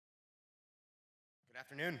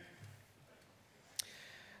Afternoon.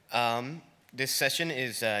 This session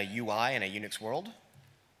is UI in a Unix world,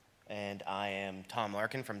 and I am Tom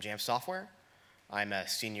Larkin from JAMF Software. I'm a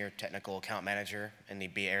senior technical account manager in the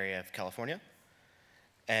Bay Area of California.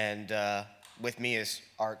 And with me is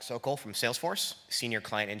Arik Sokol from Salesforce, senior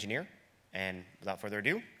client engineer. And without further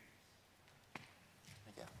ado.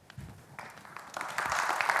 Thank you.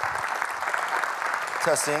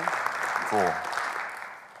 Testing. Cool.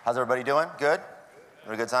 How's everybody doing? Good?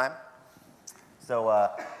 Having a good time? So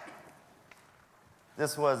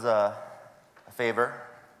this was a favor.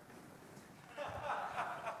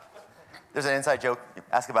 There's an inside joke.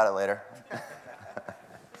 Ask about it later.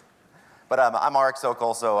 But I'm Arik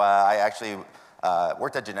Sokol, so I actually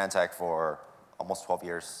worked at Genentech for almost 12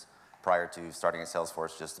 years prior to starting at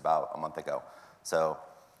Salesforce just about a month ago. So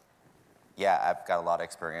yeah, I've got a lot of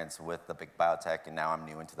experience with the big biotech, and now I'm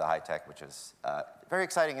new into the high tech, which is very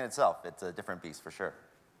exciting in itself. It's a different beast for sure.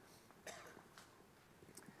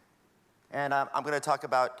 And I'm going to talk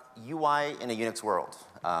about UI in a Unix world.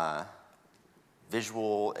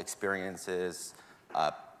 Visual experiences,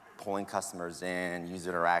 pulling customers in,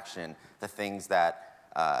 user interaction, the things that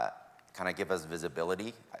kind of give us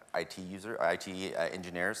visibility, IT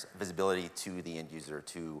engineers, visibility to the end user,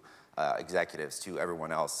 to executives, to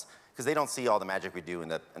everyone else, because they don't see all the magic we do in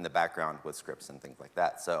the background with scripts and things like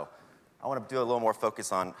that. So I want to do a little more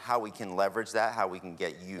focus on how we can leverage that, how we can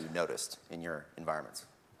get you noticed in your environments.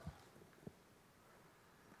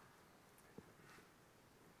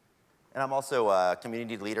 And I'm also a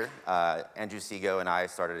community leader. Andrew Sego and I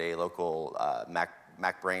started a local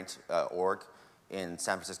MacBrain org in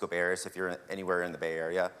San Francisco Bay Area. So if you're anywhere in the Bay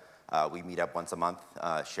Area, we meet up once a month,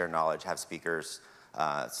 share knowledge, have speakers.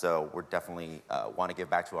 So we're definitely want to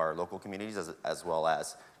give back to our local communities as well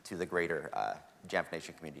as to the greater JAMF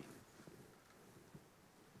Nation community.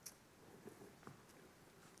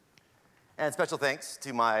 And special thanks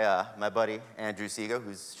to my, my buddy, Andrew Sego,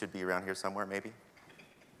 who should be around here somewhere maybe.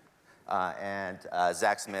 And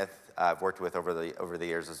Zach Smith, I've worked with over the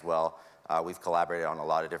years as well. We've collaborated on a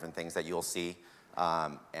lot of different things that you'll see,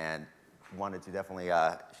 and wanted to definitely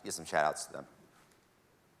give some shout outs to them.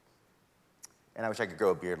 And I wish I could grow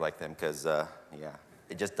a beard like them, because yeah,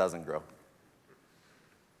 it just doesn't grow.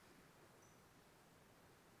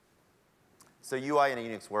 So UI in a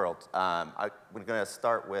Unix world. We're going to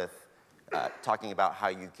start with talking about how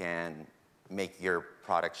you can make your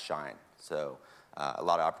product shine. So a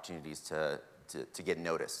lot of opportunities to get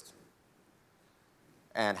noticed.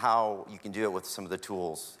 And how you can do it with some of the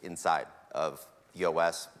tools inside of the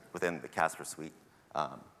OS within the Casper Suite.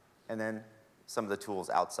 And then some of the tools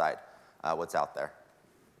outside, what's out there.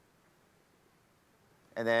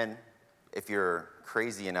 And then if you're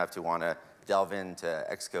crazy enough to want to delve into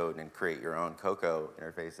Xcode and create your own Cocoa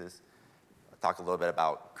interfaces, talk a little bit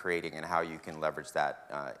about creating and how you can leverage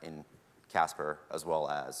that in Casper, as well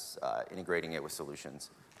as integrating it with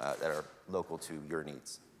solutions that are local to your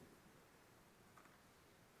needs.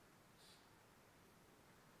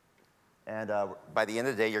 And by the end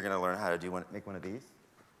of the day, you're going to learn how to make one of these.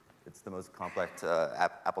 It's the most complex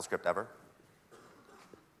AppleScript ever.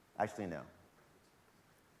 Actually, no.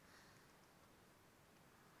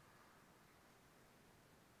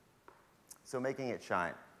 So making it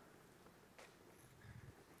shine.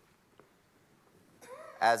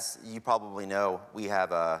 As you probably know, we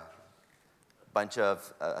have a bunch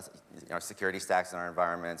of our security stacks in our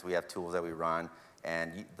environments. We have tools that we run.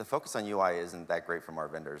 And the focus on UI isn't that great from our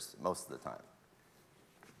vendors most of the time.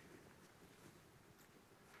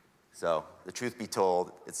 So the truth be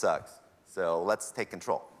told, it sucks. So let's take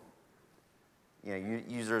control. You know,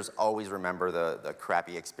 users always remember the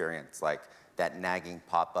crappy experience, like that nagging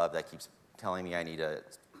pop-up that keeps telling me I need to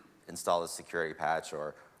install a security patch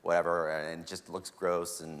or whatever, and it just looks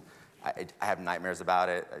gross, and I have nightmares about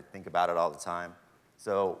it. I think about it all the time.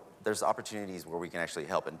 So there's opportunities where we can actually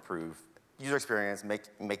help improve user experience,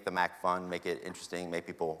 make the Mac fun, make it interesting, make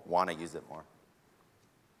people want to use it more.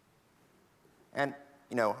 And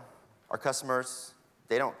you know, our customers,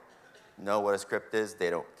 they don't know what a script is. They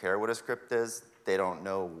don't care what a script is. They don't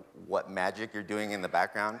know what magic you're doing in the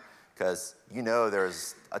background, because you know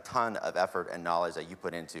there's a ton of effort and knowledge that you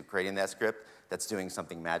put into creating that script that's doing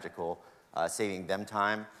something magical, saving them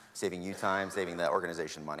time, saving you time, saving the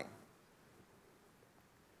organization money.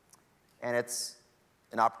 And it's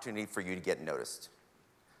an opportunity for you to get noticed.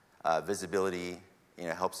 Visibility, you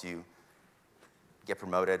know, helps you get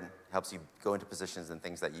promoted, helps you go into positions and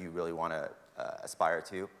things that you really want to aspire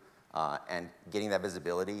to. And getting that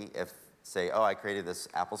visibility, if say, oh, I created this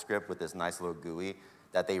AppleScript with this nice little GUI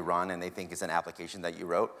that they run and they think is an application that you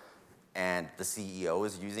wrote, and the CEO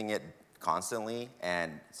is using it constantly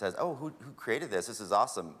and says, oh, who created this? This is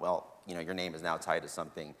awesome. Well, your name is now tied to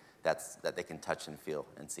something that they can touch and feel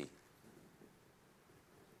and see.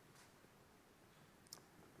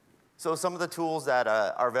 So some of the tools that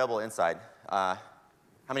are available inside. How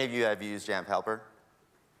many of you have used JAMF Helper?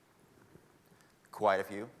 Quite a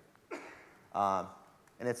few. And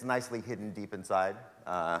it's nicely hidden deep inside.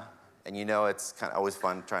 And it's kind of always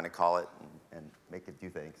fun trying to call it and make it do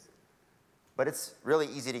things. But it's really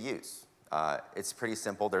easy to use. It's pretty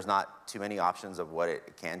simple. There's not too many options of what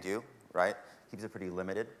it can do, right? Keeps it pretty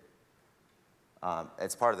limited.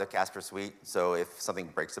 It's part of the Casper Suite, so if something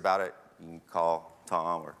breaks about it, you can call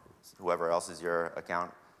Tom or whoever else is your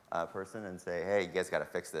account person and say, hey, you guys got to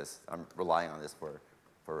fix this. I'm relying on this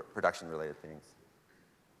for production-related things.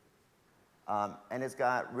 And it's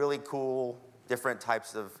got really cool different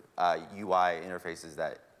types of UI interfaces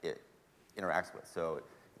that it interacts with. So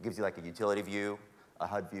it gives you like a utility view, a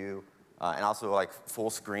HUD view, and also like full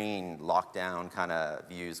screen lockdown kind of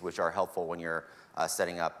views, which are helpful when you're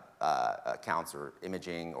setting up accounts or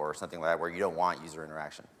imaging or something like that where you don't want user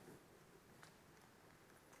interaction.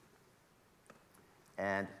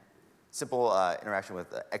 And simple interaction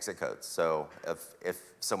with exit codes. So if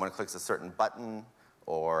someone clicks a certain button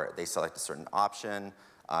or they select a certain option,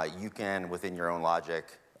 you can, within your own logic,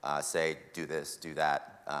 say, do this, do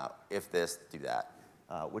that, if this, do that,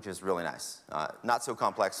 which is really nice. Not so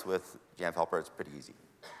complex with JAMF Helper. It's pretty easy.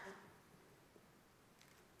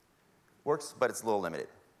 Works, but it's a little limited.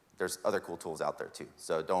 There's other cool tools out there, too.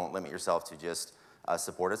 So don't limit yourself to just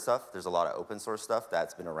supported stuff. There's a lot of open source stuff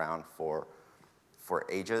that's been around for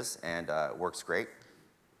ages and works great.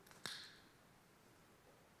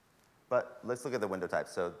 But let's look at the window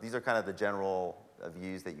types. So these are kind of the general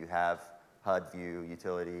views that you have: HUD view,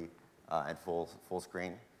 utility, and full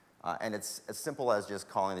screen. And it's as simple as just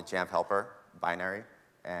calling the JAMF Helper binary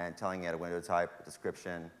and telling it a window type,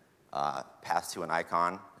 description, pass to an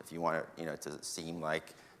icon. If you want it, to seem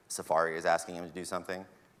like Safari is asking him to do something,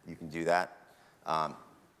 you can do that.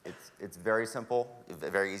 It's very simple,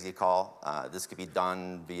 very easy to call. This could be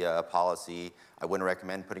done via a policy. I wouldn't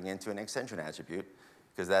recommend putting it into an extension attribute,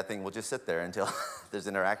 because that thing will just sit there until there's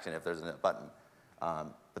interaction if there's a button.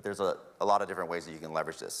 But there's a lot of different ways that you can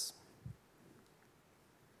leverage this.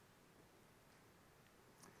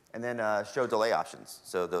 And then show delay options.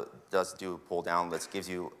 So does do pull down list gives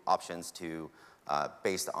you options to,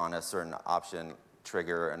 based on a certain option,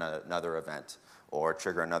 trigger another event or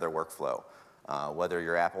trigger another workflow. Whether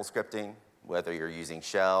you're AppleScripting, whether you're using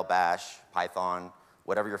Shell, Bash, Python,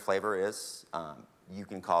 whatever your flavor is, you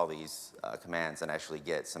can call these commands and actually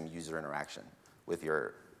get some user interaction with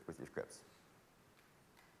your scripts.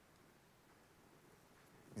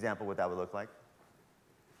 Example what that would look like.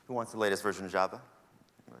 Who wants the latest version of Java?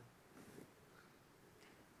 Anybody?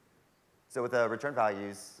 So with the return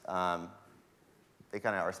values, they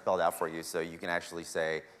kind of are spelled out for you, so you can actually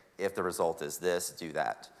say, if the result is this, do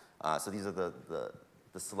that. So these are the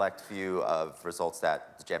select few of results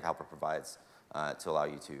that the JAMF Helper provides to allow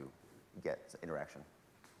you to get interaction.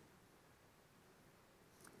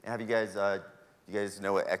 And have you guys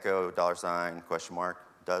know what echo $? Question mark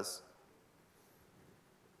does?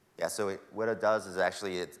 Yeah, so what it does is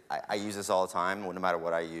actually, I use this all the time, no matter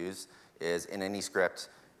what I use, is in any script,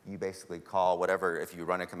 you basically call whatever, if you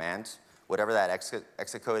run a command, whatever that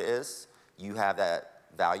exit code is, you have that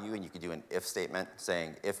value, and you can do an if statement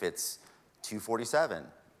saying, if it's 247,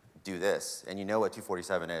 do this. And you know what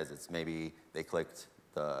 247 is. It's maybe they clicked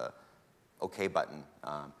the OK button.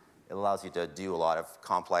 It allows you to do a lot of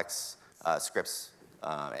complex scripts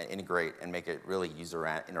and integrate and make it really user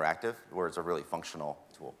interactive, where it's a really functional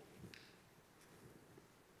tool.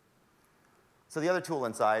 So the other tool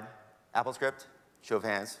inside, AppleScript. Show of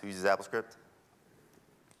hands, who uses AppleScript?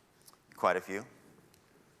 Quite a few.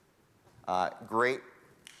 Great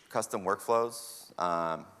custom workflows.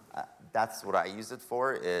 That's what I use it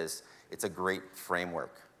for. It's a great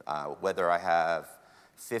framework. Whether I have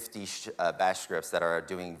 50 bash scripts that are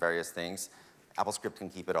doing various things, AppleScript can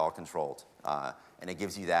keep it all controlled. And it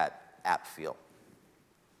gives you that app feel,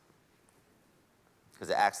 because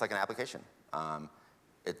it acts like an application.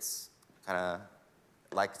 It's kind of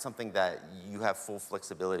like something that you have full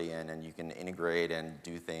flexibility in, and you can integrate and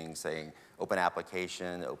do things, saying open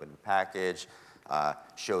application, open package,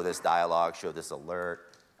 show this dialog, show this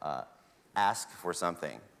alert, ask for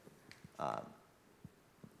something,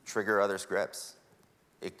 trigger other scripts.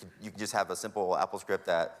 You can just have a simple AppleScript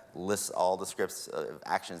that lists all the scripts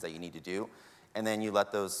actions that you need to do, and then you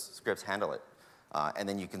let those scripts handle it. And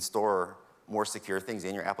then you can store more secure things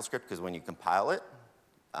in your AppleScript, because when you compile it,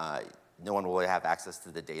 no one will have access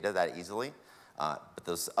to the data that easily. But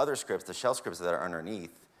those other scripts, the shell scripts that are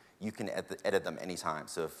underneath, you can edit them anytime.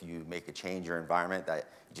 So if you make a change in your environment that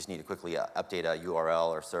you just need to quickly update a URL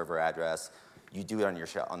or server address, you do it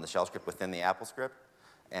on the shell script within the AppleScript,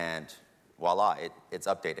 and voila, it's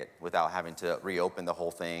updated without having to reopen the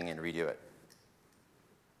whole thing and redo it.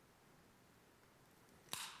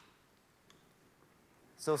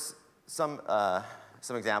 So some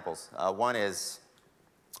examples. One is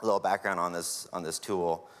a little background on this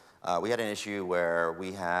tool. We had an issue where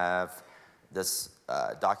we have this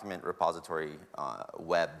document repository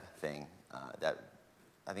web thing that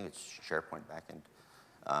I think it's SharePoint backend.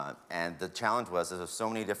 And the challenge was there's so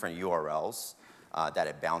many different URLs that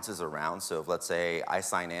it bounces around. So if, let's say I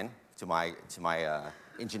sign in to my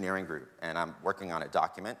engineering group and I'm working on a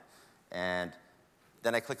document, and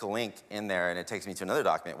then I click a link in there and it takes me to another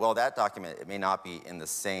document. Well, that document, it may not be in the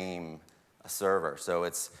same server. So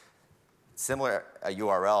it's similar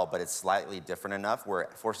URL, but it's slightly different enough where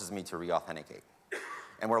it forces me to re-authenticate.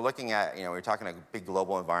 And we're looking at, we're talking a big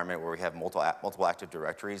global environment where we have multiple Active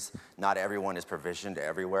Directories. Not everyone is provisioned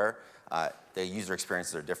everywhere. The user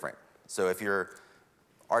experiences are different. So if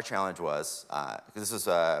our challenge was, this was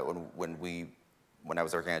when I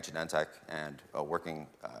was working at Genentech and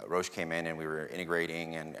Roche came in and we were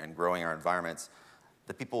integrating and growing our environments.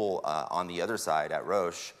 The people on the other side at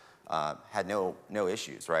Roche had no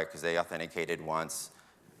issues, right? Because they authenticated once.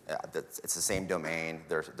 It's the same domain.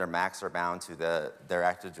 Their Macs are bound to their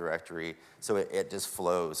Active Directory, so it just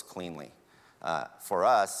flows cleanly. For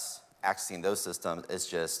us, accessing those systems is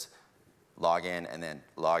just log in and then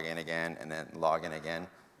log in again and then log in again.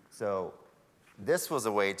 So this was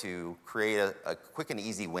a way to create a quick and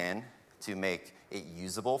easy win to make it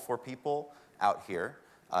usable for people out here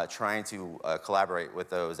trying to collaborate with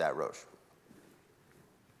those at Roche.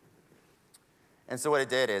 And so what it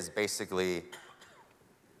did is basically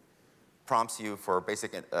prompts you for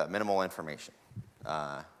basic minimal information.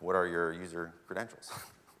 What are your user credentials?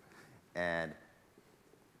 And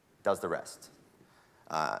does the rest.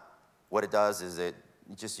 What it does is it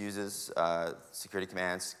just uses security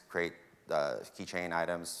commands, create keychain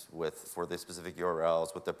items for the specific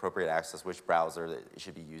URLs with the appropriate access, which browser that it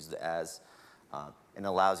should be used as, and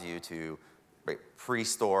allows you to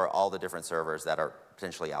pre-store all the different servers that are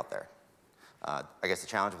potentially out there. I guess the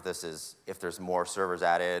challenge with this is if there's more servers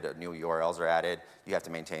added, or new URLs are added, you have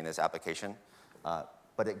to maintain this application.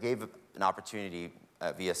 But it gave an opportunity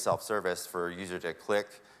via self-service for a user to click,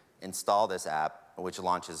 install this app, which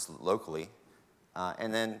launches locally,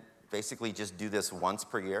 and then basically just do this once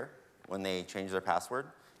per year when they change their password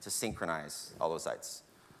to synchronize all those sites.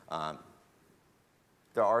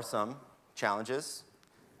 There are some challenges.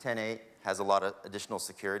 10.8 has a lot of additional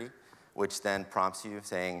security, which then prompts you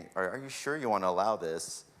saying, are you sure you want to allow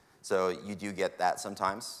this? So you do get that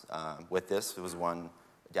sometimes. With this, it was one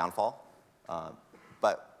downfall.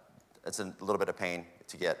 But it's a little bit of pain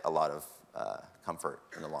to get a lot of comfort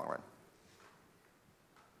in the long run.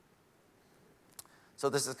 So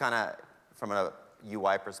this is kind of from a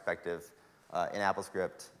UI perspective. In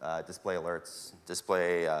AppleScript, display alerts,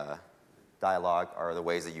 display dialog are the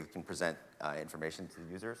ways that you can present information to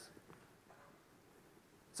users.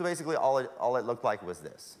 So basically, all it looked like was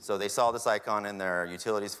this. So they saw this icon in their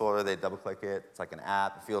utilities folder. They double-click it. It's like an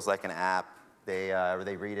app. It feels like an app. They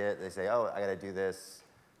read it. They say, oh, I got to do this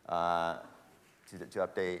to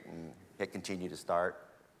update, and hit continue to start.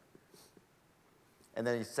 And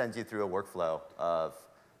then it sends you through a workflow of,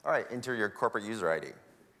 all right, enter your corporate user ID.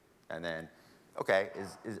 And then, OK,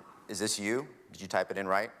 is this you? Did you type it in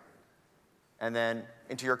right? And then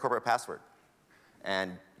enter your corporate password.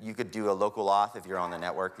 And you could do a local auth if you're on the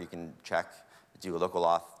network. You can check, do a local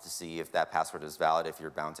auth to see if that password is valid if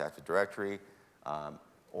you're bound to Active Directory.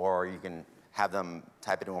 Or you can have them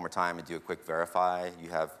type it in one more time and do a quick verify. You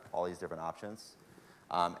have all these different options.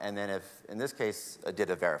 And then if, in this case, it did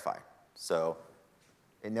a verify. So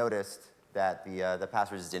it noticed that the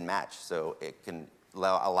passwords didn't match. So it can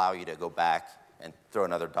allow you to go back and throw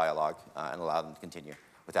another dialog and allow them to continue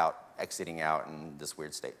without exiting out in this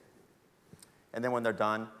weird state. And then when they're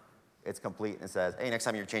done, it's complete and it says, hey, next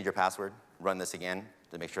time you change your password, run this again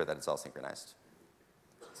to make sure that it's all synchronized.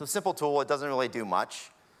 So simple tool. It doesn't really do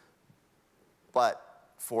much. But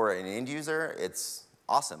for an end user, it's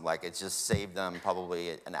awesome. Like, it just saved them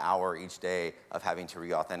probably an hour each day of having to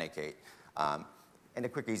re-authenticate. And a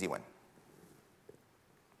quick, easy win.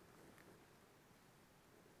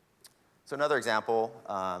 So another example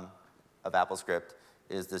of AppleScript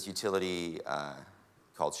is this utility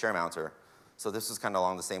called ShareMounter. So this is kind of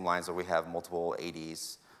along the same lines where we have multiple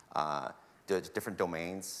ADs, different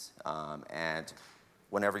domains, and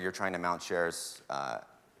whenever you're trying to mount shares,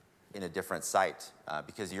 in a different site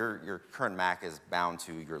because your current Mac is bound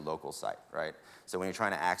to your local site, right? So when you're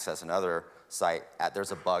trying to access another site,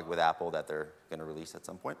 there's a bug with Apple that they're going to release at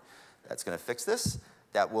some point that's going to fix this,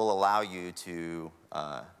 that will allow you to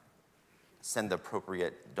send the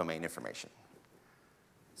appropriate domain information.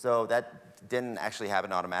 So that didn't actually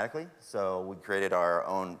happen automatically, so we created our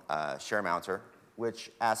own share mounter, which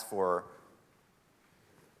asks for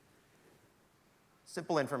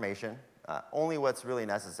simple information, only what's really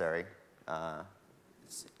necessary.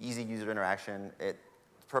 It's easy user interaction.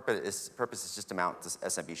 Purpose is just to mount this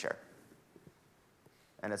SMB share.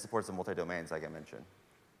 And it supports the multi-domains, like I mentioned.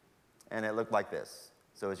 And it looked like this.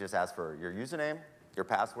 So it just asks for your username, your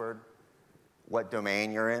password, what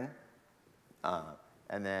domain you're in,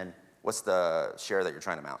 and then what's the share that you're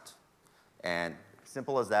trying to mount. And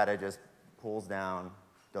simple as that, it just pulls down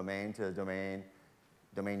domain to domain,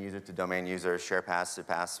 domain user to domain user, share pass to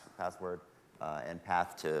password, and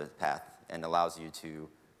path to path, and allows you to,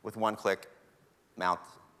 with one click, mount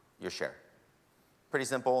your share. Pretty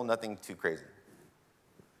simple, nothing too crazy.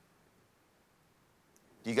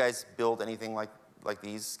 Do you guys build anything like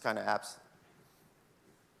these kind of apps?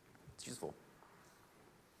 It's useful.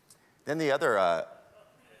 Then the other,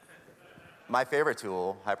 my favorite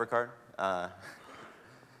tool, HyperCard.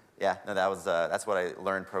 Yeah, no, that's what I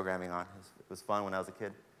learned programming on. It was fun when I was a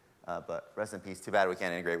kid, but rest in peace. Too bad we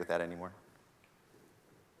can't integrate with that anymore.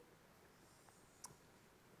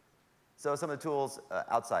 So some of the tools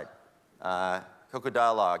outside.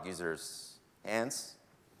 cocoaDialog users, hands.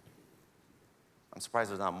 I'm surprised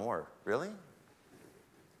there's not more. Really?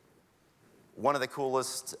 One of the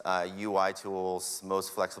coolest UI tools,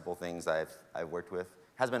 most flexible things I've worked with.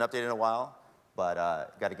 Hasn't been updated in a while, but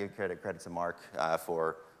got to give credit to Mark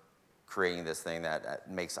for creating this thing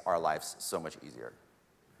that makes our lives so much easier.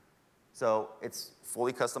 So it's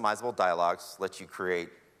fully customizable dialogues, lets you create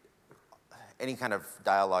any kind of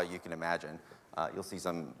dialogue you can imagine. You'll see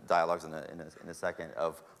some dialogues in a second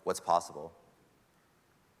of what's possible.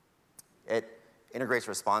 It integrates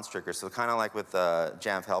response triggers, so kind of like with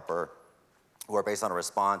JAMF Helper, where based on a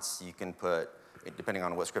response, you can put, depending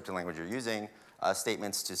on what scripting language you're using,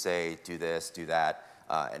 statements to say, do this, do that,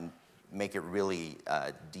 and make it really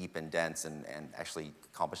deep and dense and actually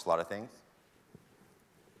accomplish a lot of things.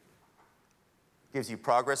 Gives you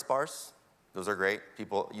progress bars. Those are great.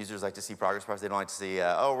 Users like to see progress bars. They don't like to see,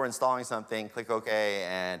 oh, we're installing something, click OK,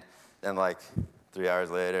 and then like 3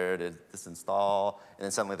 hours later, did this install, and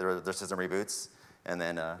then suddenly their system reboots, and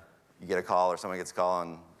then you get a call or someone gets a call,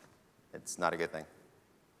 and it's not a good thing.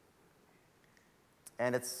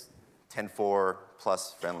 And it's 10.4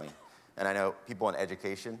 plus friendly. And I know people in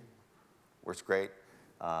education works great.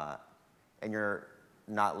 And you're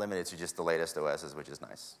not limited to just the latest OSs, which is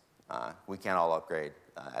nice. We can't all upgrade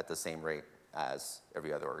at the same rate as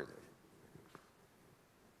every other organization.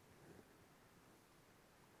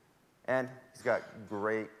 And he's got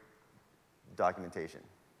great documentation.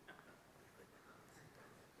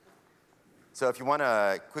 So if you want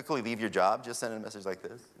to quickly leave your job, just send a message like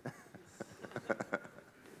this.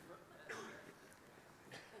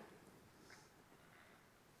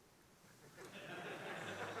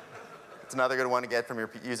 It's another good one to get from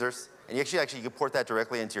your users. And you actually you can port that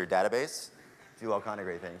directly into your database. Do all kind of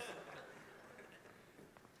great things.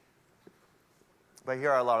 But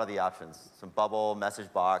here are a lot of the options. Some bubble,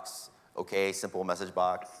 message box, OK, simple message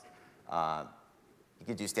box. You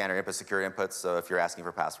can do standard input, secure inputs. So if you're asking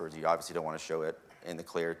for passwords, you obviously don't want to show it in the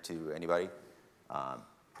clear to anybody.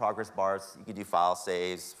 Progress bars, you can do file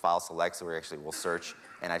saves, file selects, where actually we'll search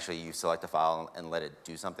and actually you select a file and let it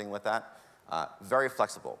do something with that. Very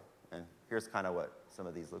flexible. And here's kind of what some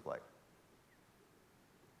of these look like.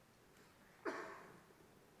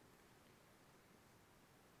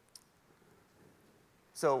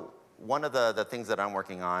 So one of the things that I'm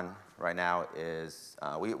working on right now is,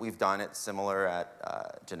 we've done it similar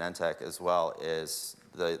at Genentech as well, is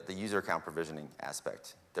the user account provisioning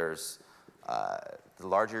aspect. There's, the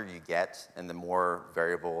larger you get and the more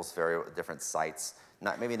variables, different sites,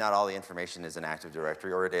 maybe not all the information is in Active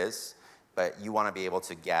Directory, or it is, but you want to be able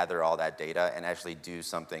to gather all that data and actually do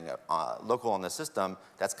something local on the system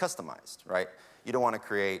that's customized, right? You don't want to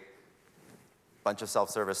create a bunch of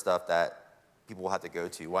self-service stuff that people will have to go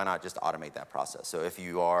to. Why not just automate that process? So if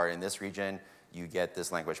you are in this region, you get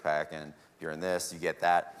this language pack, and if you're in this, you get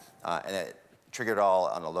that, and it triggered all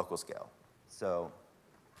on a local scale. So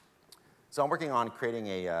I'm working on creating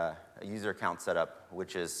a user account setup,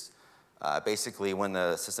 which is basically when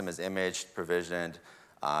the system is imaged, provisioned,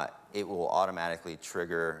 it will automatically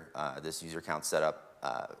trigger this user account setup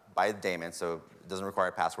by the daemon, so it doesn't require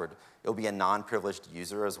a password. It'll be a non-privileged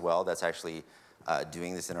user as well that's actually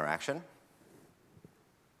doing this interaction.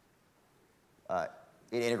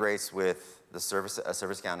 It integrates with the service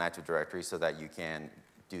account and Active Directory so that you can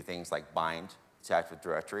do things like bind to Active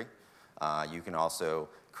Directory. You can also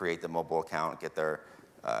create the mobile account, get their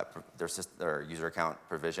user account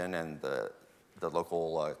provision and the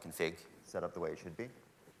local config set up the way it should be.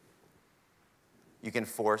 You can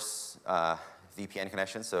force VPN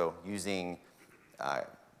connections. So using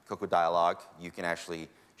cocoaDialog, you can actually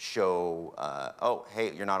show, oh,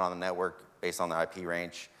 hey, you're not on the network based on the IP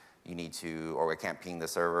range. You need to, or we can't ping the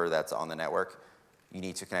server that's on the network. You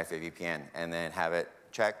need to connect via VPN and then have it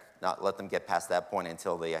check, not let them get past that point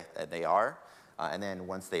until they are. And then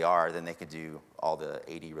once they are, then they can do all the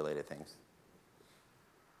AD related things.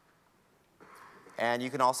 And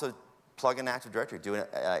you can also plug in Active Directory, do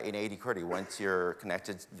an AD query once you're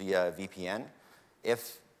connected via VPN.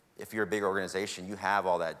 If you're a big organization, you have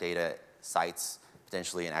all that data, sites,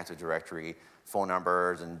 potentially in Active Directory, phone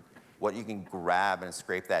numbers, and what you can grab and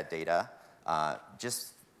scrape that data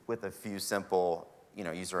just with a few simple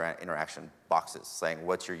user interaction boxes saying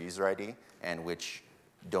what's your user ID and which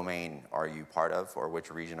domain are you part of or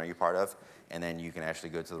which region are you part of, and then you can actually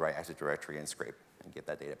go to the right Active Directory and scrape and get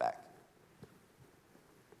that data back.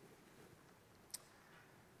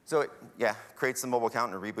 So yeah, creates the mobile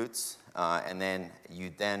account and reboots, and then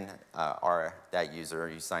you are that user,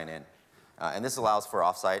 you sign in. And this allows for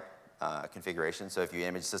offsite configuration. So if you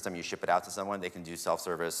image system, you ship it out to someone, they can do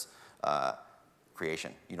self-service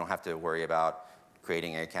creation. You don't have to worry about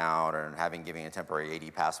creating an account or giving a temporary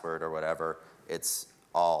AD password or whatever. It's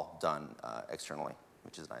all done externally,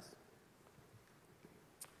 which is nice.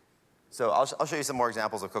 So I'll show you some more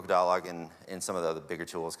examples of cocoaDialog in some of the bigger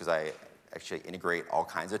tools, because I actually integrate all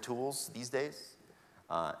kinds of tools these days.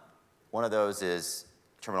 One of those is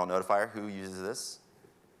terminal-notifier. Who uses this?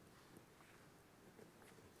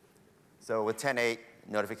 So with 10.8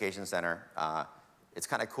 Notification Center, it's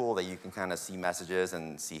kind of cool that you can kind of see messages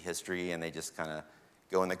and see history, and they just kind of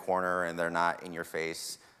go in the corner and they're not in your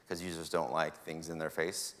face because users don't like things in their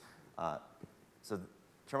face. So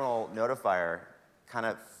terminal-notifier kind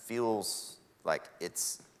of feels like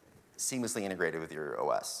it's seamlessly integrated with your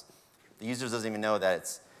OS. The user doesn't even know that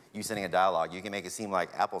it's you sending a dialog. You can make it seem like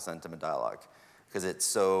Apple sent them a dialog because it's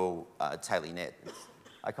so tightly knit.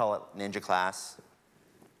 I call it Ninja class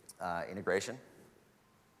integration.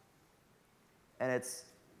 And it's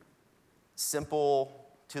simple,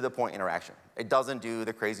 to-the-point interaction. It doesn't do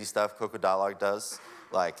the crazy stuff cocoaDialog does,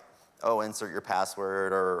 like, oh, insert your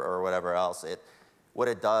password or whatever else. What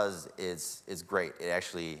it does is great. It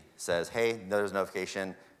actually says, hey, there's a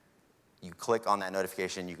notification. You click on that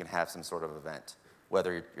notification, you can have some sort of event,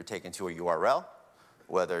 whether you're taken to a URL,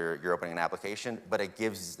 whether you're opening an application, but it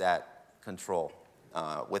gives that control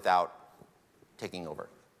without taking over.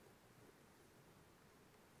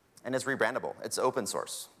 And it's rebrandable. It's open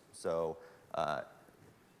source. So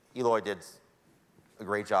Eloy did a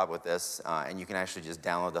great job with this, and you can actually just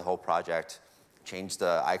download the whole project, change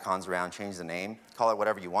the icons around, change the name, call it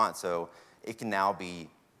whatever you want. So it can now be,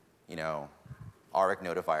 ARIC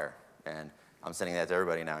notifier. And I'm sending that to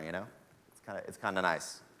everybody now, It's kind of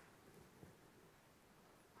nice.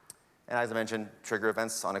 And as I mentioned, trigger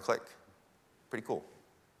events on a click. Pretty cool.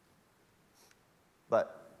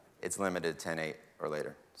 But it's limited 10.8 or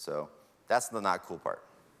later. So that's the not cool part.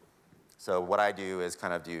 So what I do is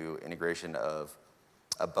kind of do integration of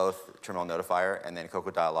both terminal-notifier and then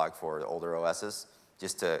cocoaDialog for the older OSs,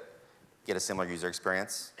 just to get a similar user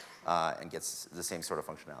experience and get the same sort of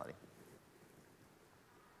functionality.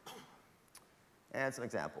 And some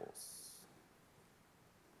examples.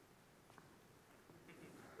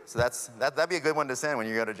 So that'd be a good one to send when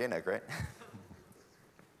you go to JNUC, right?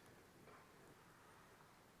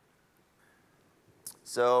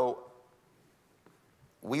 So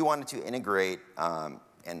we wanted to integrate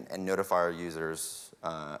and notify our users,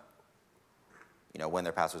 when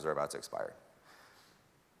their passwords are about to expire.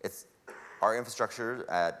 It's our infrastructure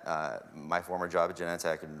at my former job at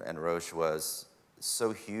Genentech and Roche was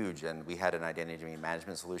so huge, and we had an identity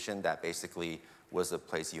management solution that basically was the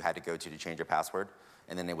place you had to go to change your password,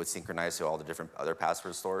 and then it would synchronize to all the different other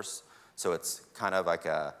password stores. So it's kind of like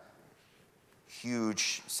a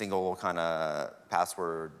huge single kind of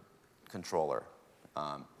password controller.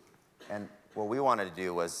 And what we wanted to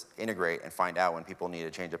do was integrate and find out when people need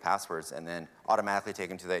to change their passwords and then automatically take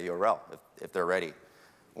them to that URL if they're ready.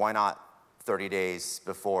 Why not 30 days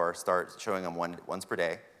before start showing them once per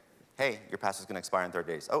day, hey, your password's going to expire in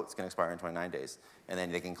 30 days. Oh, it's going to expire in 29 days. And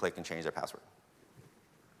then they can click and change their password.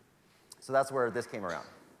 So that's where this came around.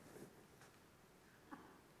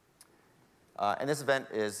 And this event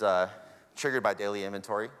is triggered by daily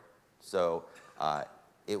inventory. So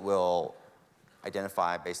It will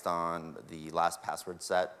identify based on the last password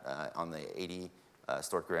set on the 80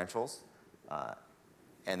 stored credentials.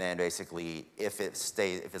 And then basically, if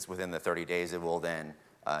it's within the 30 days, it will then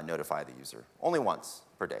notify the user. Only once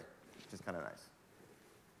per day, which is kind of nice.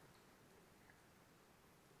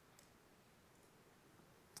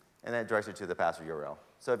 And then it directs you to the password URL.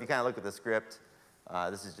 So if you kind of look at the script,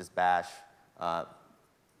 this is just bash.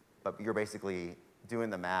 But you're basically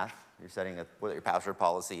doing the math. You're setting what your password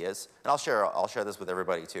policy is. And I'll share this with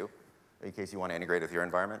everybody too, in case you want to integrate with your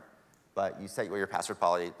environment. But you set what your password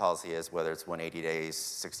policy is, whether it's 180 days,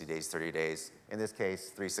 60 days, 30 days. In this case,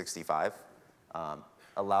 365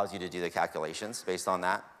 allows you to do the calculations based on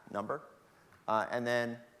that number. And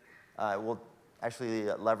then we'll actually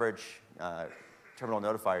leverage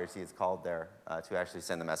terminal-notifier, see it's called there, to actually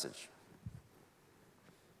send the message.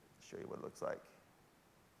 Show you what it looks like.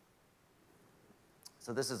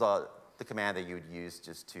 So this is the command that you would use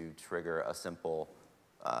just to trigger a simple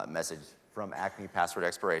message from Acme password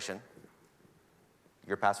expiration.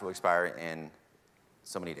 Your password will expire in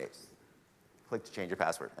so many days. Click to change your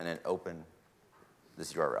password, and then open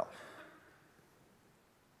this URL.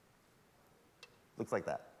 Looks like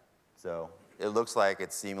that. So it looks like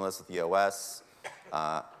it's seamless with the OS.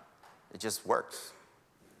 It just works.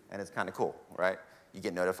 And it's kind of cool, right? You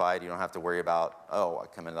get notified. You don't have to worry about, oh, I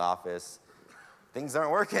come into the office. Things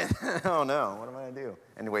aren't working. Oh, no. What am I going to do?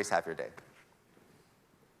 And you waste half your day.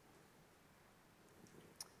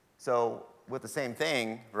 So with the same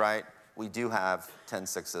thing, right, we do have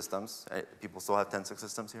 10.6 systems. People still have 10.6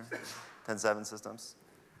 systems here? 10.7 systems?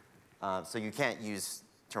 So you can't use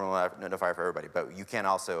terminal-notifier for everybody, but you can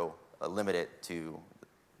also limit it to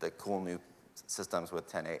the cool new systems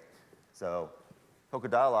with 10.8. So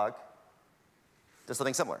cocoaDialog does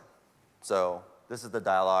something similar. So this is the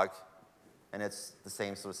dialog, and it's the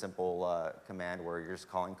same sort of simple command where you're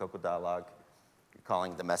just calling cocoaDialog. You're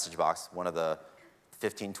calling the message box, one of the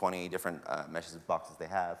 15, 20 different message boxes they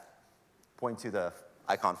have. Point to the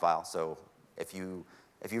icon file. So if you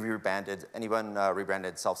rebranded, anyone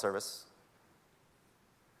rebranded self-service?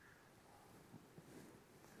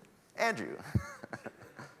 Andrew.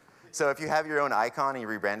 So if you have your own icon and you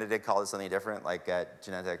rebranded it, called it something different, like at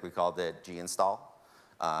Genentech we called it G-install,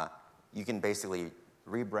 you can basically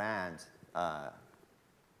rebrand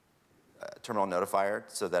terminal-notifier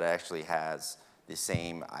so that it actually has the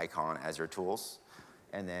same icon as your tools,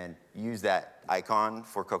 and then use that icon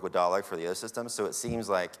for cocoaDialog for the other systems. So it seems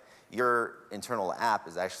like your internal app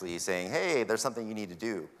is actually saying, hey, there's something you need to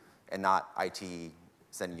do, and not IT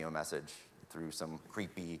sending you a message through some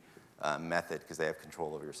creepy method because they have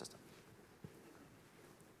control over your system.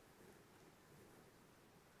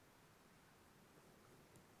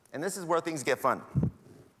 And this is where things get fun.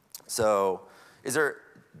 So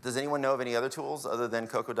does anyone know of any other tools other than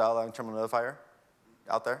cocoaDialog and terminal-notifier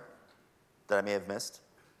out there that I may have missed?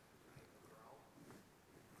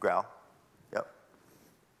 Growl. Yep.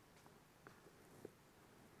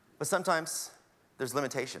 But sometimes there's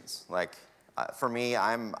limitations. Like for me,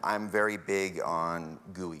 I'm very big on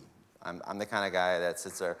GUI. I'm the kind of guy that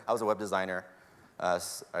sits there. I was a web designer. I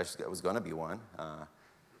was going to be one.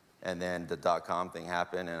 And then the .com thing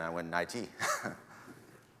happened, and I went in IT.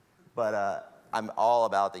 But I'm all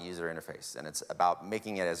about the user interface, and it's about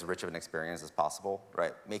making it as rich of an experience as possible,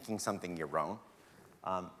 right? Making something your own.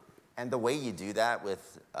 And the way you do that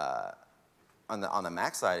with on the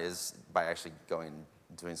Mac side is by actually doing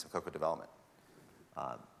some Cocoa development.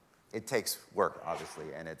 It takes work, obviously,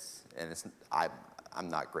 and I'm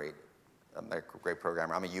not great. I'm not a great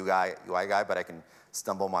programmer. I'm a UI guy, but I can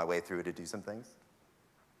stumble my way through to do some things.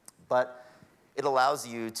 But it allows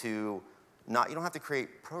you to you don't have to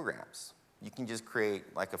create programs. You can just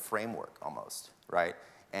create like a framework almost, right?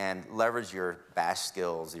 And leverage your bash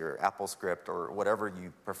skills, your AppleScript, or whatever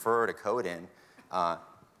you prefer to code in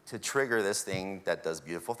to trigger this thing that does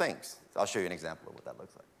beautiful things. So I'll show you an example of what that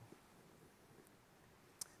looks like.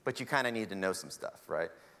 But you kind of need to know some stuff, right?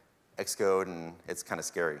 Xcode, and it's kind of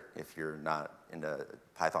scary if you're not into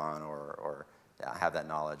Python or have that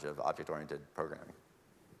knowledge of object-oriented programming.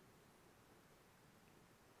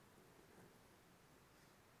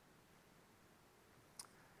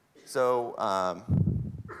 So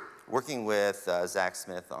working with Zach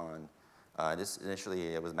Smith on this,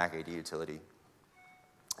 initially it was Mac AD utility,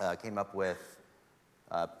 came up with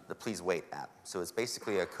the Please Wait app. So it's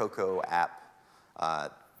basically a Cocoa app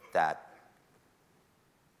that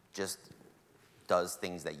just does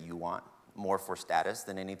things that you want, more for status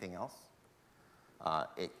than anything else.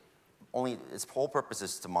 Its whole purpose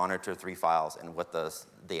is to monitor 3 files and what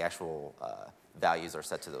the actual values are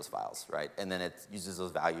set to those files, right? And then it uses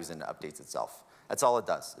those values and updates itself. That's all it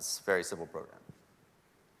does. It's a very simple program.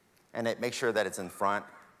 And it makes sure that it's in front,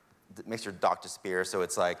 it makes your dock disappear, so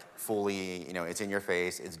it's like fully, it's in your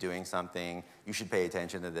face, it's doing something. You should pay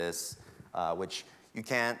attention to this, which you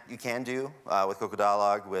can do with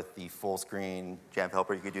cocoaDialog with the full screen JAMF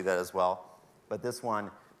Helper. You could do that as well. But this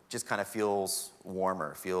one just kind of feels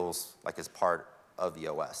warmer, feels like it's part of the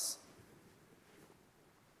OS.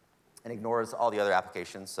 And ignores all the other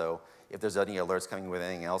applications, so if there's any alerts coming with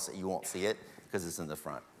anything else, you won't see it because it's in the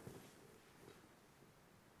front.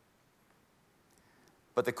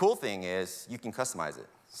 But the cool thing is you can customize it.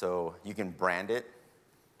 So you can brand it.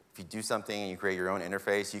 If you do something and you create your own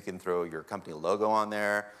interface, you can throw your company logo on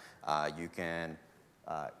there. You can,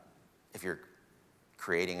 if you're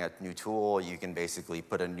creating a new tool, you can basically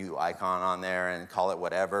put a new icon on there and call it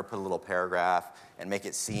whatever, put a little paragraph, and make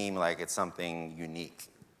it seem like it's something unique.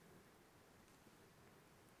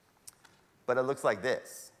 But it looks like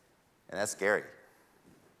this, and that's scary,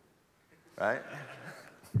 right?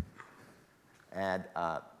 And,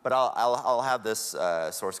 but I'll have this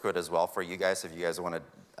source code as well for you guys if you guys want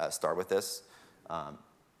to start with this.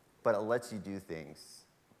 But it lets you do things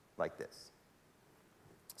like this.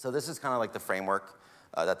 So this is kind of like the framework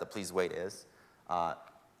that the please wait is.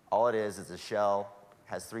 All it is a shell,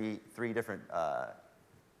 has three different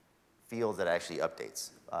fields that it actually updates.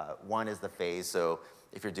 One is the phase, so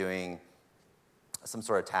if you're doing some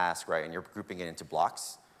sort of task, right, and you're grouping it into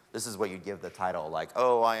blocks, this is what you give the title, like,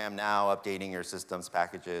 oh, I am now updating your system's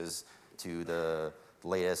packages to the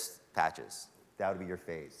latest patches. That would be your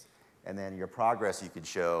phase. And then your progress, you could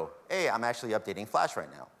show, hey, I'm actually updating Flash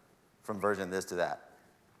right now from version this to that.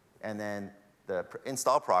 And then the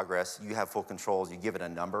install progress, you have full controls. You give it a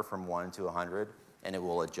number from 1 to 100, and it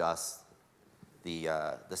will adjust the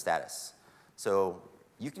status. So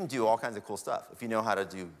you can do all kinds of cool stuff. If you know how to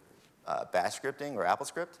do bash scripting or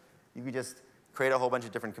AppleScript, you could just create a whole bunch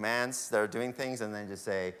of different commands that are doing things, and then just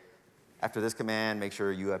say, after this command, make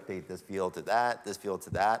sure you update this field to that, this field to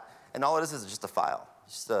that. And all it is just a file,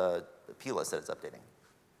 just a plist that it's updating.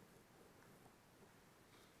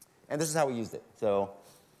 And this is how we used it. So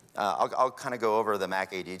I'll kind of go over the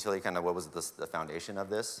Mac AD till you kind of what was the foundation of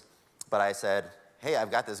this. But I said, hey,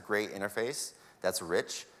 I've got this great interface that's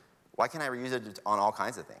rich. Why can't I reuse it on all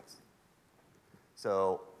kinds of things?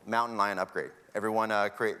 So Mountain Lion upgrade.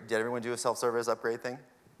 Did everyone do a self-service upgrade thing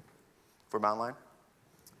for Mountain Lion?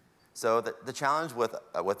 So the challenge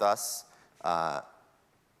with us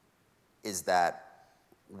is that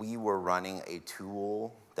we were running a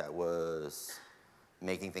tool that was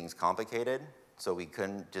making things complicated, so we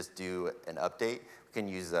couldn't just do an update. We can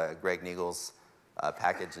use Greg Niegel's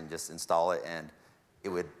package and just install it, and it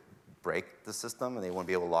would break the system, and they wouldn't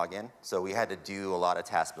be able to log in. So we had to do a lot of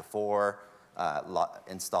tasks before,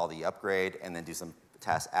 install the upgrade, and then do some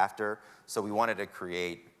tasks after. So we wanted to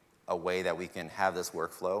create a way that we can have this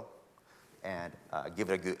workflow and give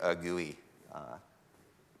it a GUI.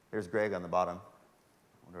 There's Greg on the bottom.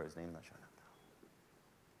 I wonder why his name's not showing up.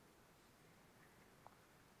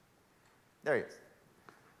 There he is.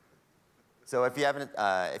 So if you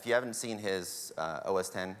haven't seen his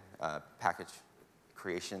OS X package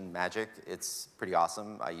creation magic, it's pretty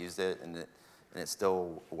awesome. I used it, and it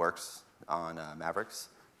still works on Mavericks,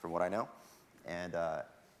 from what I know. And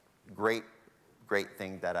great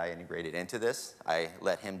thing that I integrated into this. I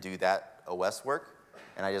let him do that OS work,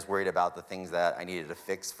 and I just worried about the things that I needed to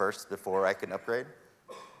fix first before I could upgrade.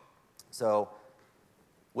 So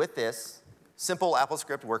with this, simple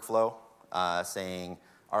AppleScript workflow saying,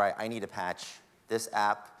 all right, I need to patch this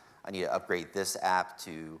app. I need to upgrade this app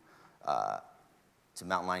to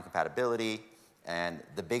Mountain Lion compatibility. And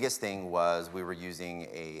the biggest thing was we were using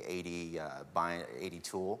a 80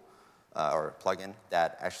 tool or plugin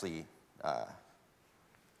that actually,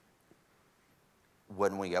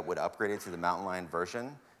 when we would upgrade it to the Mountain Lion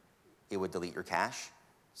version, it would delete your cache.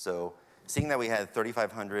 So seeing that we had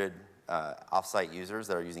 3,500 offsite users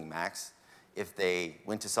that are using Macs, if they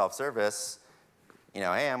went to self-service,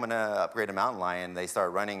 hey, I'm going to upgrade to Mountain Lion, they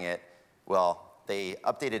start running it, well, they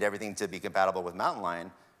updated everything to be compatible with Mountain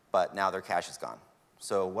Lion, but now their cache is gone.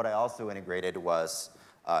 So what I also integrated was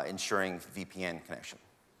ensuring VPN connection.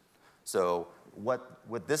 So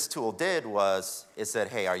what this tool did was it said,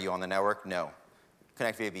 hey, are you on the network? No.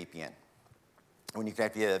 Connect via VPN. When you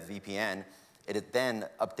connect via VPN, it then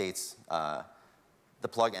updates the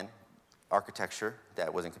plugin architecture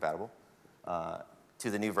that wasn't compatible to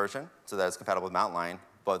the new version so that it's compatible with Mountain Lion,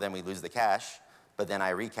 but then we lose the cache, but then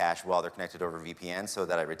I recache while they're connected over VPN so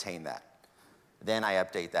that I retain that. Then I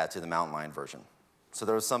update that to the Mountain Lion version. So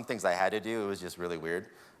there were some things I had to do. It was just really weird.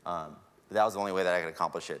 But that was the only way that I could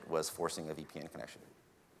accomplish it, was forcing a VPN connection.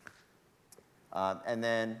 And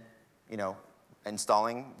then,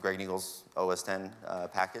 installing Greg Neagle's OS 10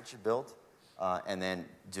 package build, and then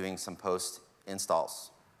doing some post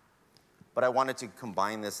installs. But I wanted to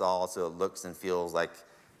combine this all so it looks and feels like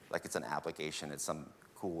it's an application. It's some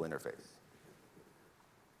cool interface.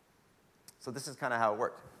 So this is kind of how it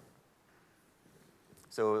worked.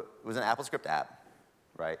 So it was an AppleScript app,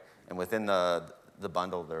 right? And within the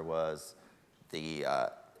bundle, there was the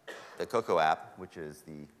Cocoa app, which is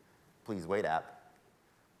the Please Wait app.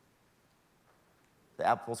 The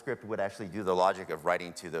AppleScript would actually do the logic of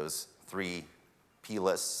writing to those 3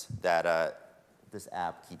 p-lists that this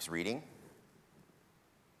app keeps reading.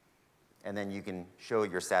 And then you can show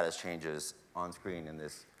your status changes on screen in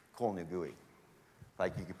this cool new GUI.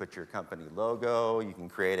 Like you can put your company logo, you can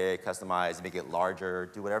create it, customize, make it larger,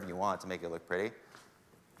 do whatever you want to make it look pretty.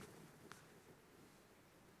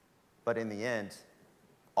 But in the end,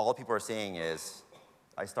 all people are seeing is,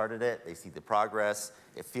 I started it, they see the progress,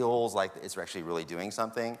 it feels like it's actually really doing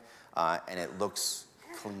something, and it looks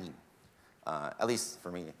clean. At least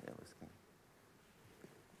for me, it looks clean.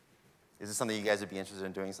 Is this something you guys would be interested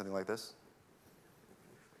in doing, something like this?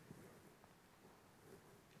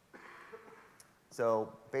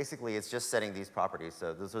 So basically, it's just setting these properties.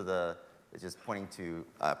 So those are it's just pointing to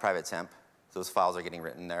private temp. Those files are getting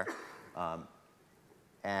written there.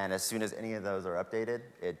 And as soon as any of those are updated,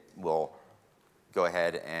 it will go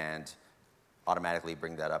ahead and automatically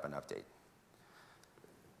bring that up and update.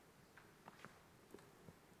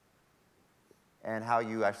 And how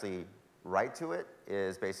you actually write to it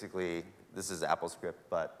is basically, this is AppleScript,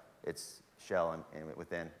 but it's shell and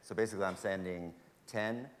within. So basically, I'm sending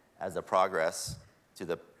 10 as a progress to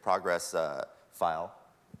the progress file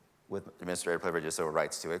with administrator privileges, so it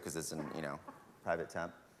writes to it because it's in private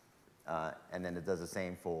temp. And then it does the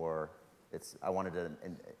same for, I wanted to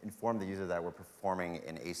inform the user that we're performing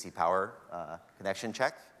an AC power connection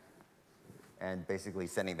check, and basically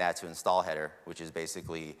sending that to install header, which is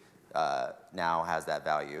basically now has that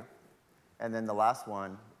value. And then the last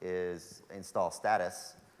one is install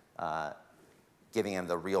status, giving them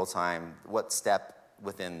the real time, what step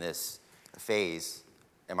within this phase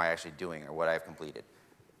am I actually doing, or what I've completed.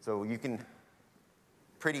 So you can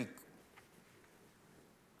pretty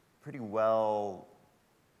well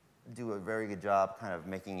do a very good job kind of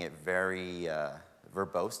making it very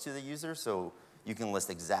verbose to the user, so you can list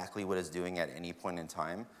exactly what it's doing at any point in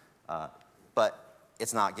time, but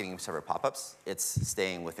it's not giving separate pop-ups. It's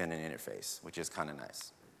staying within an interface, which is kind of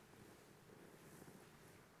nice.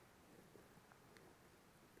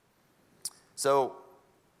 So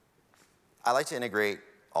I like to integrate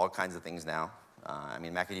all kinds of things now. I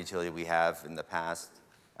mean, cocoaDialog we have in the past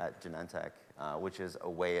at Genentech, which is a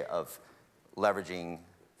way of leveraging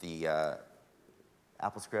the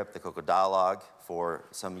AppleScript, the cocoaDialog for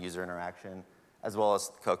some user interaction, as well as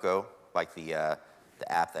Cocoa, like the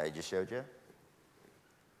app that I just showed you.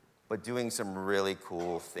 But doing some really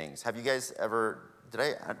cool things. Have you guys ever, did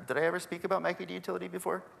I ever speak about cocoaDialog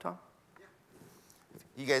before, Tom? Yeah.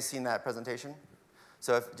 You guys seen that presentation?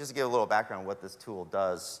 So just to give a little background, what this tool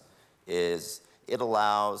does is it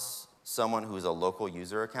allows someone who's a local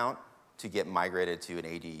user account to get migrated to an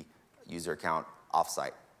AD user account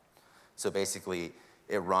offsite. So basically,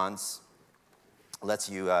 it runs, lets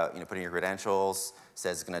you put in your credentials,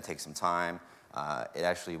 says it's going to take some time. It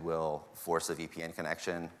actually will force a VPN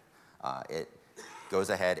connection. It goes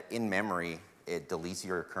ahead in memory, it deletes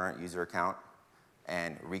your current user account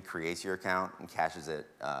and recreates your account and caches it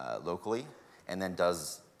locally, and then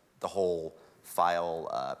does the whole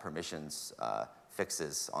file permissions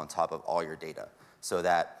fixes on top of all your data, so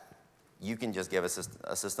that you can just give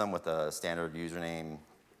a system with a standard username,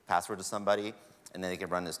 password to somebody, and then they can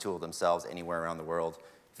run this tool themselves anywhere around the world,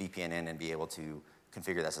 VPN in, and be able to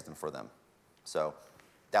configure that system for them. So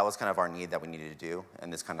that was kind of our need that we needed to do,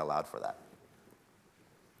 and this kind of allowed for that.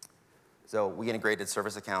 So we integrated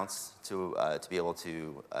service accounts to be able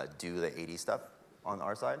to do the AD stuff on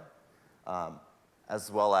our side,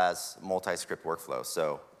 as well as multi-script workflow.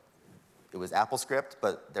 So it was AppleScript,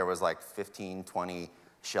 but there was like 15, 20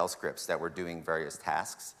 shell scripts that were doing various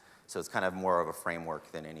tasks. So it's kind of more of a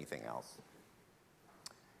framework than anything else.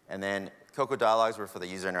 And then cocoaDialogs were for the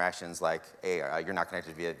user interactions like, hey, you're not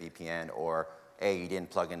connected via VPN, or hey, you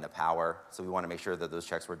didn't plug into power. So we want to make sure that those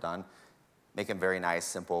checks were done. Make them very nice,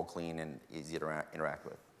 simple, clean, and easy to interact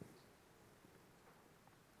with.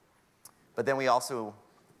 But then we also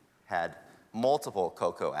had multiple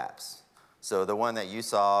Cocoa apps. So the one that you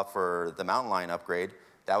saw for the Mountain Lion upgrade,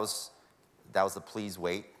 that was the Please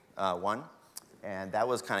Wait one. And that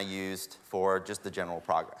was kind of used for just the general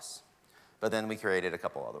progress. But then we created a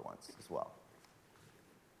couple other ones as well.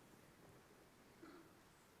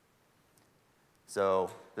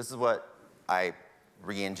 So this is what I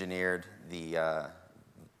re-engineered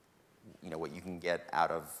what you can get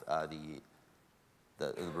out of the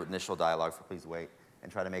initial dialog for please wait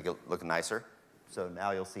and try to make it look nicer. So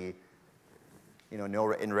now you'll see,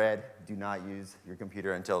 no, in red, do not use your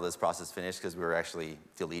computer until this process is finished because we were actually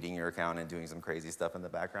deleting your account and doing some crazy stuff in the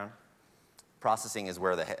background. Processing is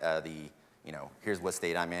where here's what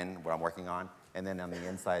state I'm in, what I'm working on. And then on the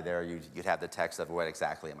inside there, you'd have the text of what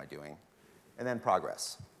exactly am I doing. And then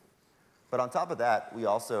progress. But on top of that, we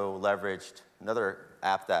also leveraged another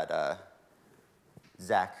app that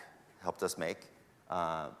Zach helped us make,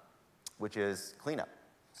 which is cleanup.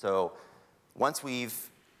 So once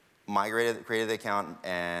we've created the account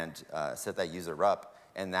and set that user up,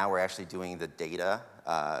 and now we're actually doing the data,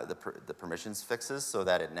 the permissions fixes, so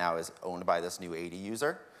that it now is owned by this new AD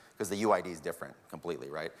user, because the UID is different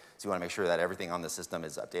completely, right? So you want to make sure that everything on the system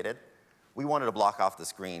is updated. We wanted to block off the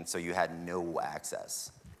screen so you had no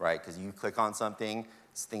access, right? Because you click on something,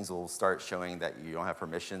 things will start showing that you don't have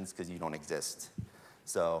permissions because you don't exist.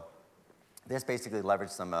 So this basically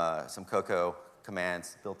leveraged some Cocoa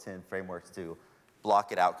commands, built-in frameworks to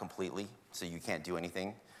block it out completely so you can't do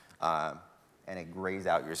anything. And it grays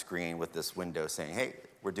out your screen with this window saying, hey,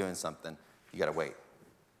 we're doing something. You got to wait.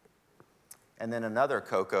 And then another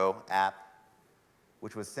Cocoa app,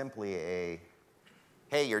 which was simply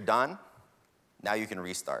hey, you're done. Now you can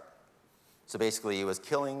restart. So basically, it was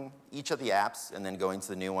killing each of the apps and then going to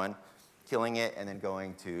the new one, killing it, and then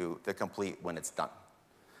going to the complete when it's done.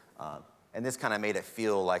 And this kind of made it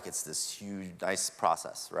feel like it's this huge, nice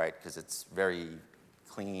process, right? Because it's very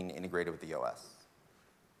clean, integrated with the OS.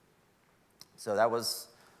 So that was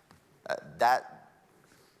that.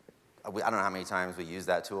 I don't know how many times we used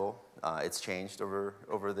that tool. It's changed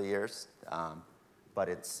over the years, but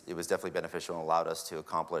it was definitely beneficial and allowed us to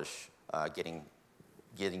accomplish getting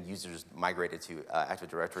users migrated to Active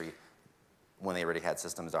Directory when they already had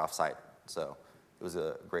systems offsite. So it was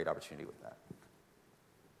a great opportunity with that.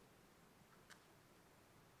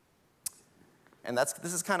 And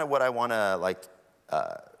this is kind of what I want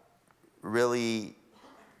to really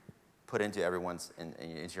put into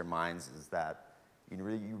into your minds, is that you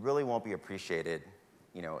really won't be appreciated,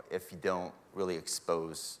 if you don't really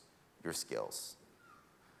expose your skills,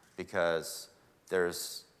 because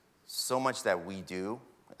there's so much that we do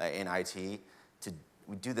in IT.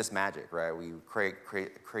 We do this magic, right? We create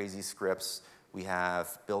crazy scripts. We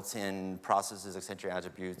have built-in processes, eccentric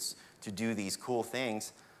attributes to do these cool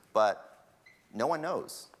things, but no one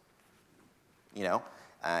knows,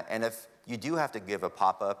 and if you do have to give a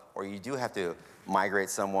pop-up or you do have to migrate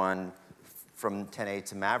someone from 10A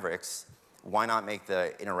to Mavericks, why not make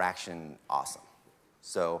the interaction awesome?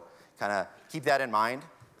 So kind of keep that in mind.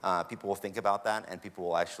 People will think about that, and people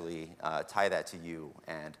will actually tie that to you,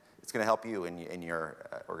 and it's going to help you in your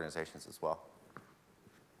organizations as well.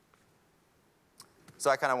 So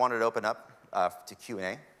I kind of wanted to open up to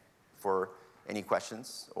Q&A for any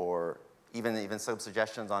questions or even some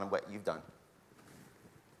suggestions on what you've done.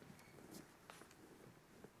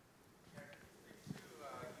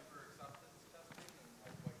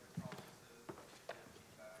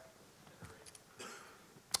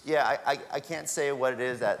 Yeah, I can't say what it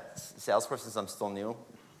is at Salesforce since I'm still new.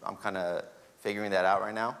 I'm kind of figuring that out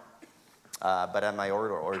right now. But at my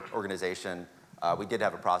organization, we did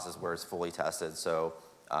have a process where it's fully tested. So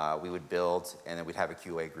we would build, and then we'd have a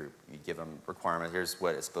QA group. You'd give them requirements. Here's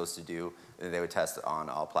what it's supposed to do. And then they would test it on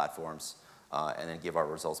all platforms, and then give our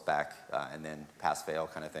results back, and then pass-fail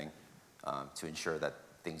kind of thing, to ensure that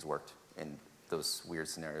things worked in those weird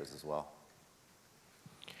scenarios as well.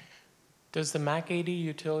 Does the MacAD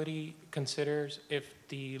utility consider if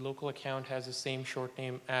the local account has the same short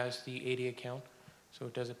name as the AD account? So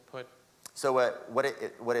does it put? So what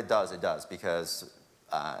it does, because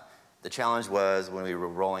the challenge was when we were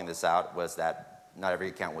rolling this out was that not every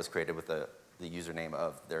account was created with the username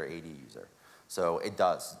of their AD user. So it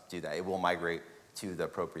does do that. It will migrate to the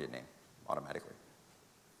appropriate name automatically.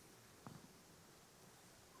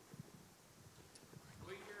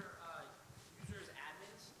 Were your users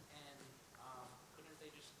admins, and couldn't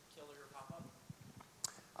they just kill your pop-up?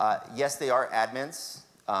 Yes, they are admins,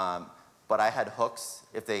 but I had hooks.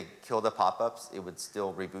 If they kill the pop-ups, it would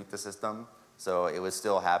still reboot the system. So it was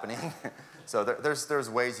still happening. So there's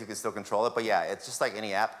ways you can still control it. But yeah, it's just like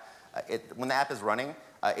any app. When the app is running,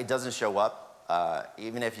 it doesn't show up.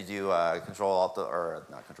 Even if you do not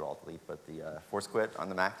Control-Alt-Delete, but the force quit on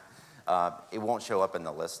the Mac, it won't show up in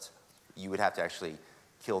the list. You would have to actually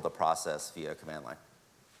kill the process via command line.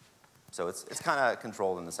 So it's kind of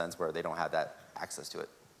controlled in the sense where they don't have that access to it.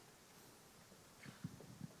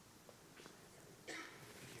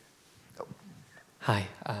 Are Hi.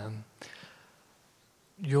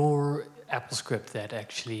 Your AppleScript that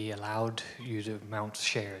actually allowed you to mount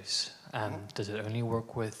shares, does it only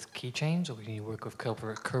work with keychains, or can you work with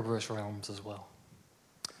Kerberos realms as well?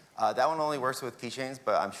 That one only works with keychains,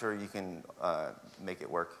 but I'm sure you can make it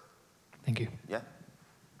work. Thank you. Yeah? I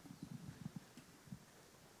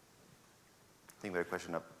think we had a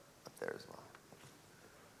question up there as well.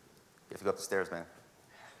 You have to go up the stairs, man.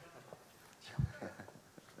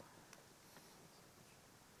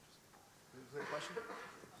 Was there a question?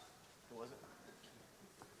 Who was it?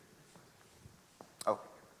 Oh,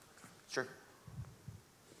 sure.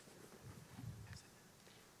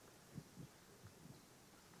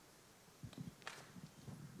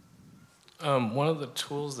 One of the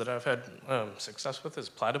tools that I've had success with is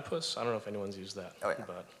Platypus. I don't know if anyone's used that, Oh, yeah.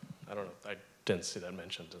 but I don't know. I didn't see that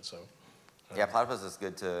mentioned, and so. Yeah, Platypus is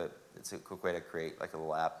good it's a quick way to create like a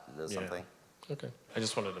little app that does Yeah. something. Okay, I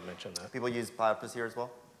just wanted to mention that. People use Platypus here as well?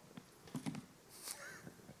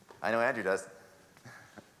 I know Andrew does.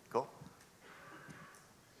 Cool.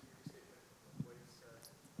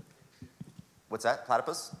 What's that,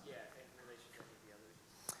 Platypus? Yeah, in relationship with the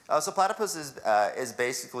others. So Platypus is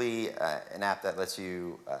basically an app that lets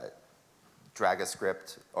you drag a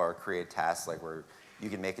script or create tasks like where you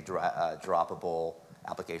can make a droppable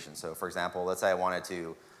application. So for example, let's say I wanted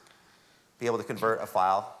to be able to convert a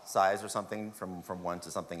file size or something from one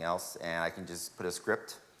to something else, and I can just put a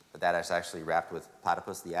script that is actually wrapped with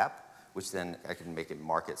Platypus, the app, which then I can make it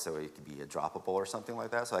mark it so it could be a droppable or something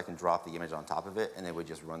like that. So I can drop the image on top of it, and it would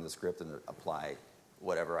just run the script and apply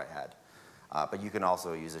whatever I had. But you can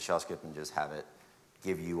also use a shell script and just have it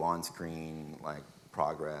give you on-screen like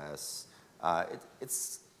progress. Andrew,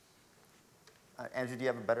 do you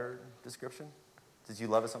have a better description? Did you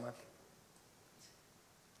love it so much?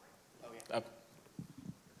 Oh, yeah.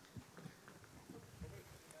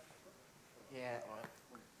 Yeah.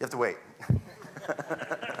 You have to wait.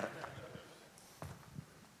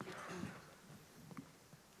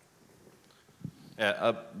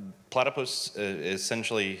 Yeah, Platypus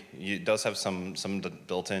essentially does have some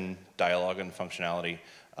built-in dialogue and functionality.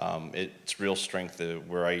 Its real strength,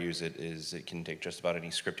 where I use it, is it can take just about any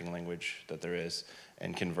scripting language that there is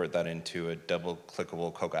and convert that into a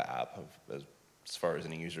double-clickable Coca app as far as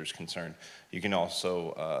any user is concerned. You can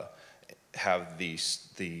also have the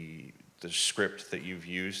script that you've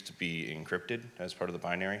used be encrypted as part of the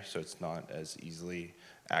binary, so it's not as easily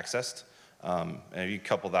accessed. And if you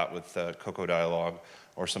couple that with cocoaDialog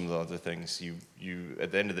or some of the other things, you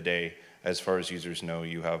at the end of the day, as far as users know,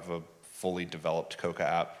 you have a fully developed Coca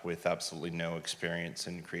app with absolutely no experience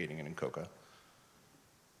in creating it in Coca.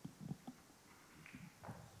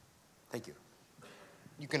 Thank you.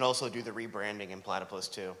 You can also do the rebranding in Platypus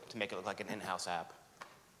too, to make it look like an in-house app.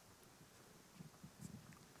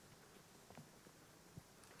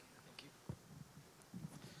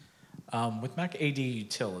 With Mac AD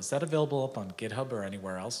Util, is that available up on GitHub or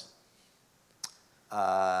anywhere else?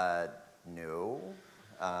 No.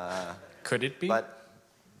 Could it be? But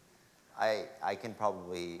I can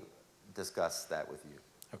probably discuss that with you.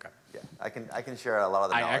 Okay. Yeah, I can share a lot of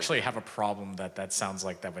the I knowledge. actually have a problem that sounds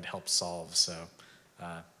like that would help solve, so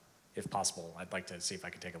if possible, I'd like to see if I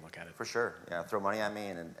can take a look at it. For sure. Yeah, throw money at me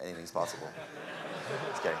and anything's possible.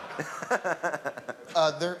 Just kidding.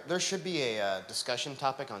 There should be a discussion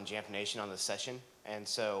topic on JAMF Nation on this session, and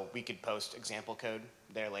so we could post example code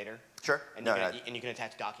there later. Sure. And, No, you can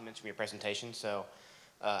attach documents from your presentation. So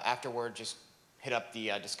afterward, just hit up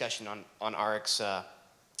the discussion on RX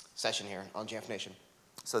session here on JAMF Nation.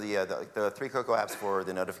 So the 3 Cocoa apps for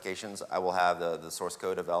the notifications, I will have the source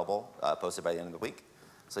code available, posted by the end of the week.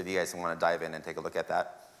 So if you guys want to dive in and take a look at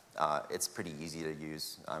that, it's pretty easy to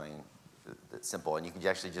use. I mean, it's simple, and you can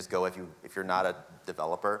actually just go, if you're not a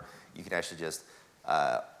developer, you can actually just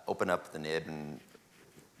open up the nib and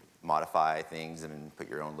modify things and put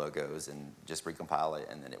your own logos and just recompile it,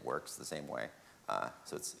 and then it works the same way.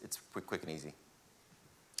 So it's quick and easy.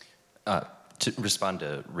 To respond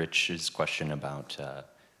to Rich's question about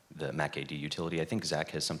the Mac AD utility, I think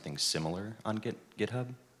Zach has something similar on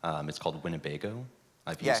GitHub. It's called Winnebago.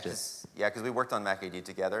 I've used it. Yeah, because we worked on Mac AD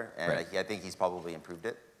together, and Right. I think he's probably improved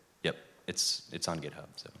it. Yep, it's on GitHub.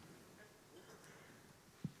 So.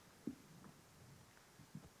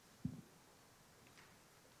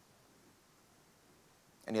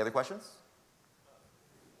 Any other questions?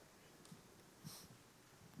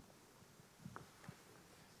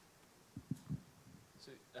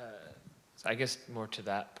 So I guess more to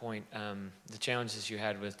that point, the challenges you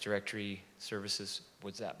had with directory services,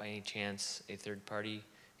 was that by any chance a third-party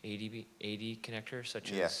AD connector, such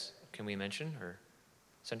Yeah. as, can we mention, or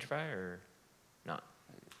Centrify, or not?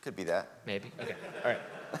 Could be that. Maybe? Okay, all right.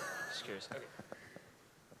 Just curious, okay.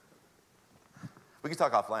 We can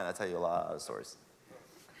talk offline. I'll tell you a lot of stories.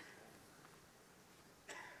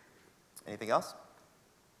 Anything else?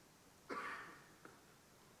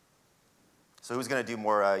 So who's going to do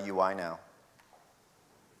more UI now?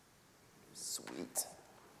 Sweet.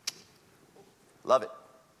 Love it.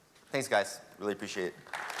 Thanks, guys. Really appreciate it.